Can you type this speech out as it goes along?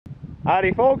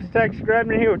Howdy folks, Texas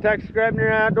Grebner here with Texas Grebner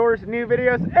Outdoors. New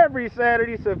videos every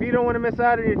Saturday, so if you don't want to miss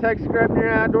out on your Texas Grebner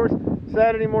Outdoors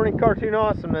Saturday morning cartoon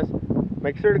awesomeness,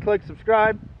 make sure to click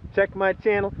subscribe, check my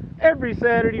channel every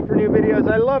Saturday for new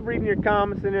videos. I love reading your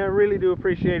comments and I really do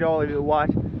appreciate all of you that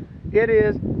watch. It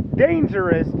is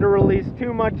dangerous to release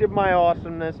too much of my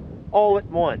awesomeness all at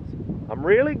once. I'm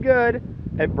really good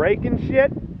at breaking shit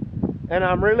and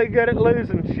I'm really good at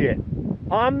losing shit.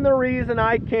 I'm the reason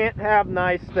I can't have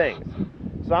nice things.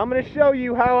 So I'm going to show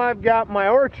you how I've got my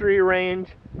archery range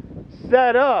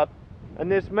set up,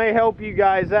 and this may help you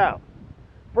guys out.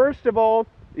 First of all,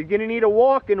 you're going to need a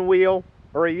walking wheel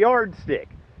or a yardstick.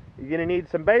 You're going to need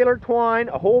some baler twine,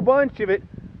 a whole bunch of it,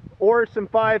 or some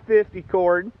 550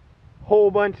 cord,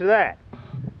 whole bunch of that.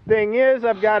 Thing is,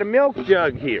 I've got a milk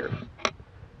jug here.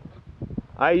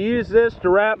 I use this to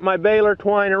wrap my baler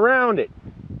twine around it.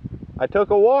 I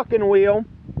took a walking wheel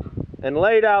and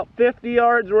laid out 50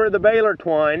 yards worth of baler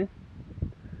twine,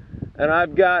 and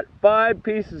I've got 5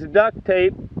 pieces of duct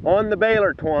tape on the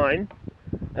baler twine,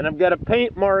 and I've got a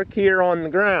paint mark here on the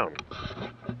ground.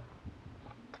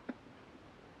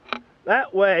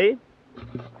 That way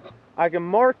I can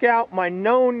mark out my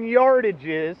known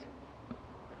yardages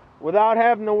without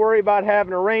having to worry about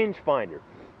having a rangefinder.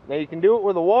 Now you can do it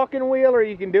with a walking wheel or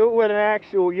you can do it with an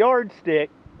actual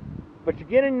yardstick, but you're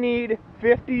going to need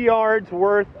 50 yards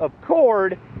worth of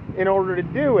cord in order to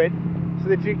do it, so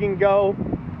that you can go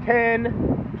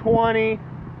 10, 20,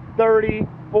 30,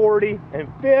 40, and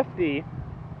 50,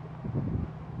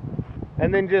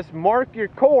 and then just mark your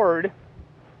cord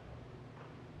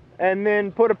and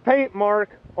then put a paint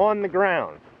mark on the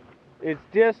ground. It's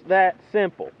just that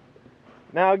simple.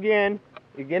 Now again,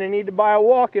 you're going to need to buy a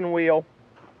walking wheel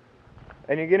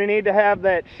and you're going to need to have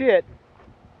that shit.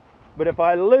 But if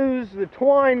I lose the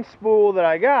twine spool that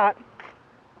I got,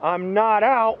 I'm not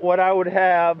out what I would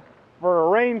have for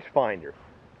a rangefinder.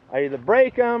 I either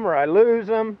break them or I lose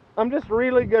them. I'm just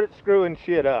really good at screwing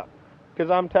shit up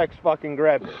because I'm Tex fucking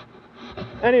Grebner.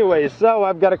 Anyways, so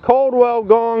I've got a Caldwell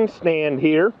Gong stand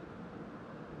here,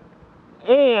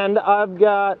 and I've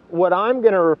got what I'm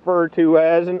going to refer to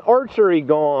as an archery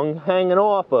gong hanging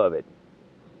off of it.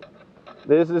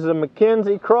 This is a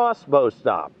Mackenzie crossbow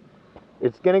stop.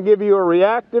 It's going to give you a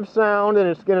reactive sound and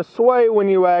it's going to sway when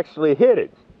you actually hit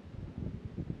it.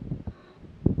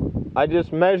 I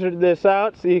just measured this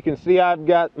out so you can see I've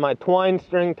got my twine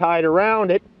string tied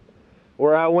around it,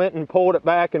 where I went and pulled it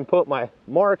back and put my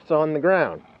marks on the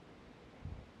ground.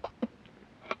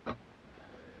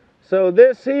 So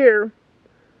this here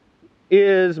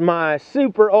is my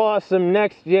super awesome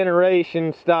next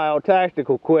generation style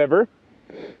tactical quiver.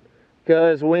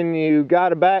 Because when you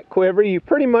got a back quiver, you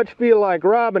pretty much feel like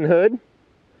Robin Hood.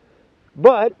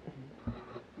 But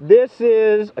this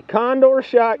is a Condor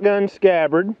shotgun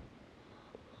scabbard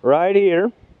right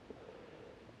here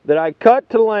that I cut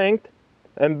to length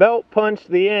and belt punched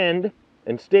the end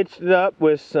and stitched it up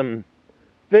with some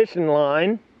fishing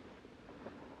line.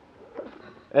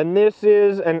 And this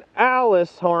is an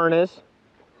Alice harness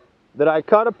that I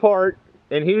cut apart,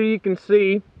 and here you can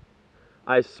see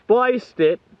I spliced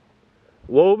it,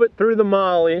 wove it through the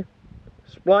molly,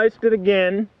 spliced it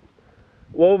again,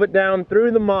 wove it down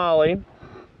through the molly,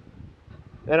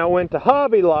 and I went to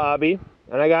Hobby Lobby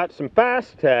and I got some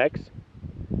Fast-Tex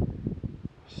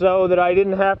so that I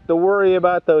didn't have to worry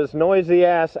about those noisy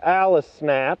ass Alice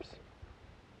snaps.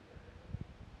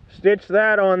 Stitched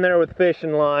that on there with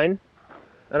fishing line,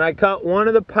 and I cut one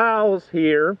of the pals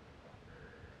here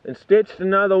and stitched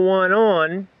another one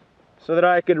on so that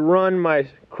I could run my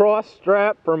cross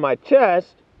strap for my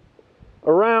chest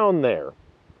around there.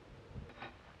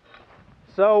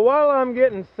 So while I'm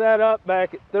getting set up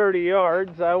back at 30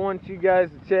 yards, I want you guys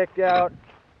to check out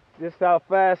just how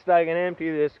fast I can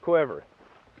empty this quiver.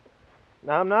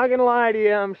 Now I'm not going to lie to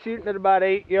you, I'm shooting at about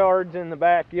 8 yards in the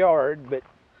backyard, but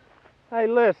hey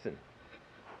listen,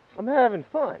 I'm having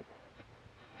fun.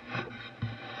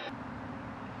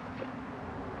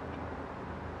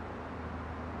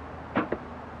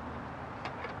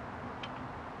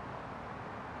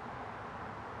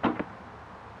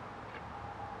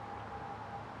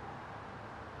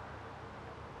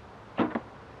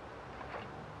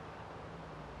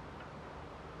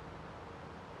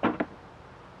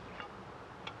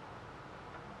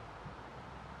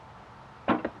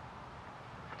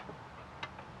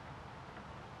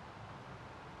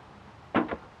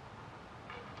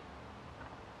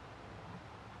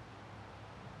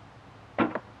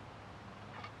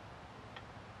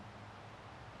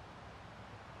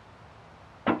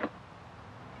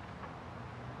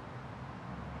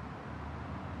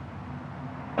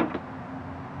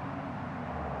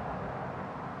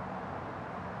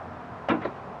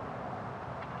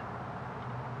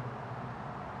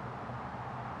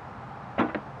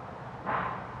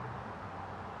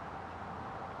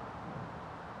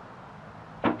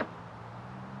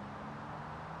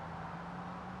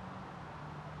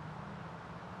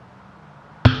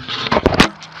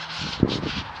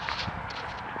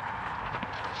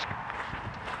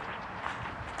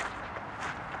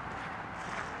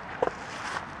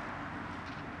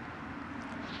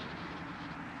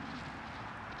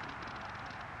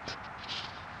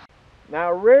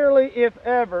 Now, rarely, if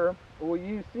ever, will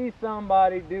you see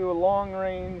somebody do a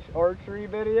long-range archery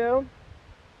video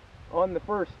on the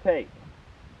first take.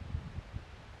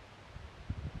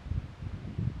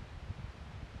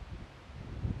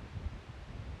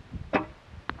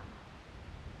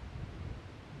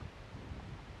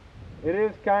 It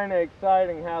is kind of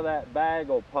exciting how that bag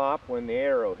will pop when the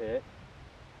arrow hits.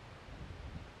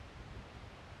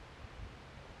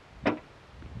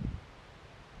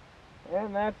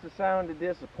 And that's the sound of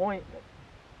disappointment.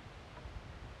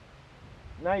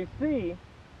 Now you see,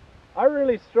 I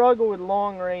really struggle with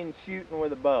long range shooting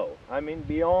with a bow. I mean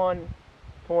beyond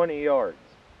 20 yards.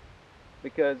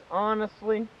 Because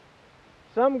honestly,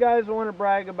 some guys want to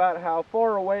brag about how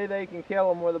far away they can kill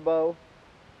them with a bow.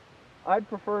 I'd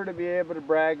prefer to be able to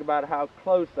brag about how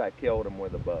close I killed them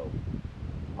with a bow.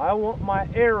 I want my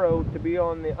arrow to be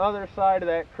on the other side of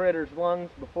that critter's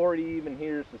lungs before he even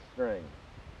hears the string.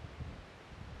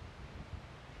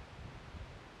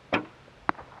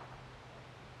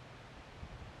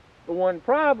 The one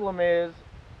problem is,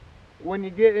 when you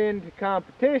get into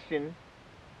competition,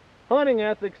 hunting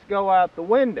ethics go out the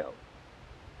window.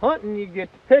 Hunting, you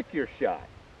get to pick your shot.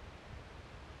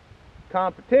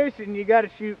 Competition, you got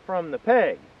to shoot from the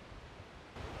peg.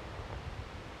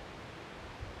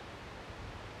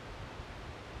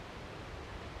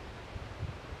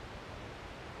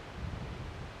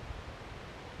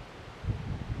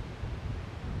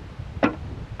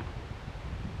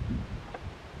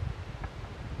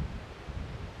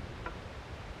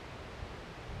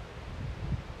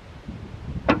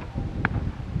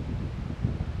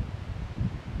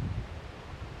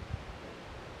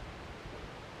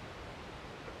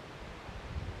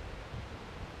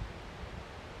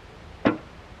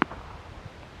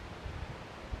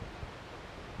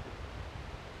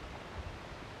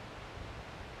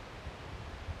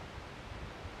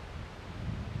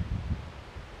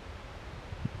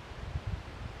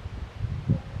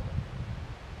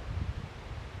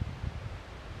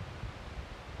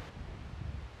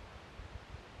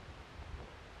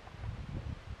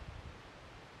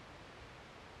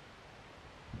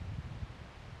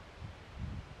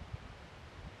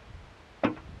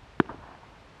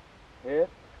 Hit.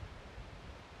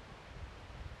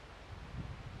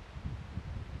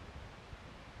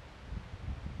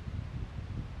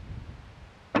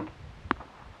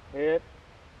 Hit.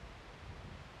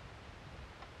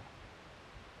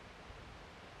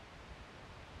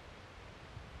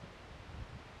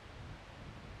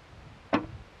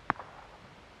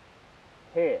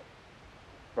 Hit.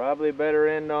 Probably better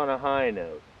end on a high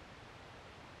note.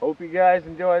 Hope you guys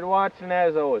enjoyed watching.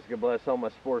 As always, God bless all my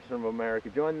sportsmen of America.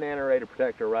 Join the NRA to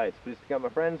protect our rights. Please become my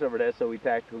friends over at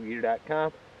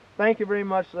SOETacticalgear.com. Thank you very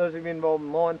much to those of you involved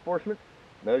in law enforcement,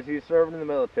 and those of you serving in the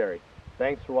military.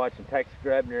 Thanks for watching Texas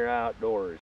Grebner Outdoors.